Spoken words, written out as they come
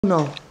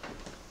No.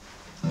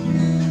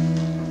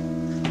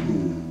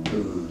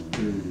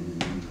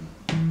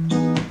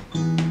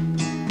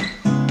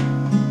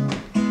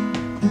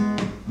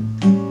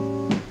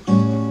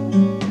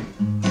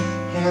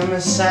 Hear me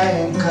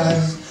saying,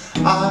 cause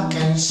I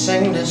can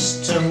sing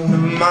this tune of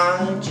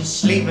mine,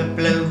 just leave it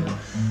blue.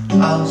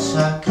 Also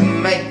I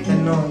can make the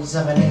noise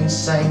of an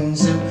insane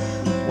zoo.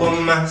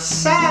 Well, my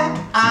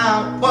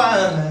sad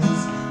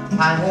words,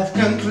 I have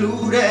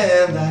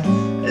concluded that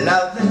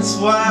love is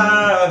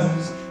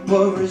words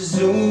will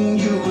resume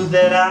you,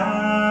 that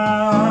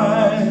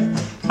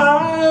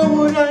I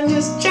wouldn't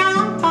just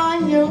jump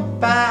on your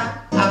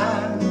back.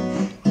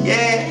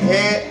 Yeah,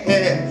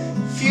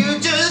 if you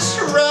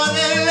just run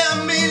and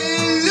let me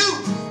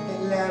loose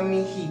and let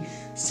me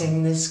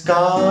sing this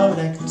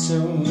garlic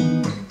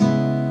tune.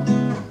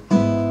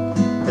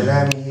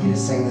 Let me hear you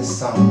sing this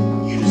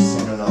song, you just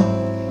sing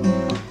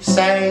along.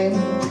 Saying,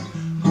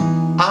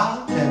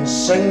 I can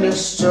sing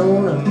this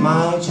tune and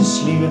might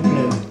just leave it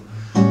blue.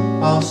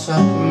 Also I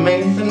can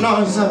make the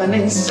noise of an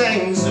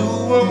insane zoo.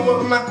 And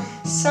with my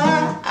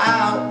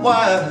sad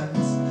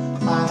words,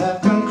 I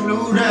have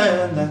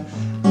concluded that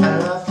I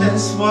love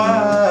this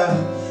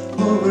world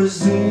will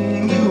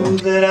resume you,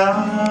 that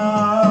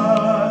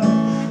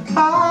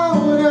I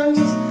wouldn't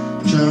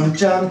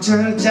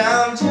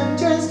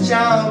just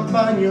jump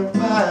on your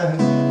back.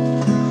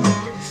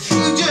 If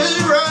you just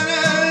run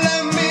and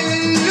let me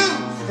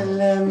loose, then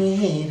let me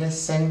hear you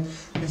sing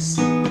this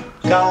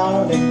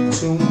garlic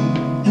tune.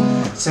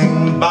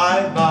 Sing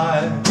bye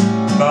bye,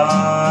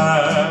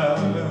 bye,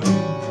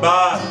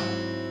 bye,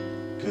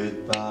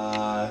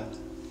 goodbye,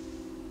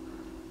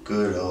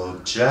 good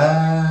old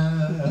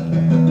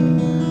Jack.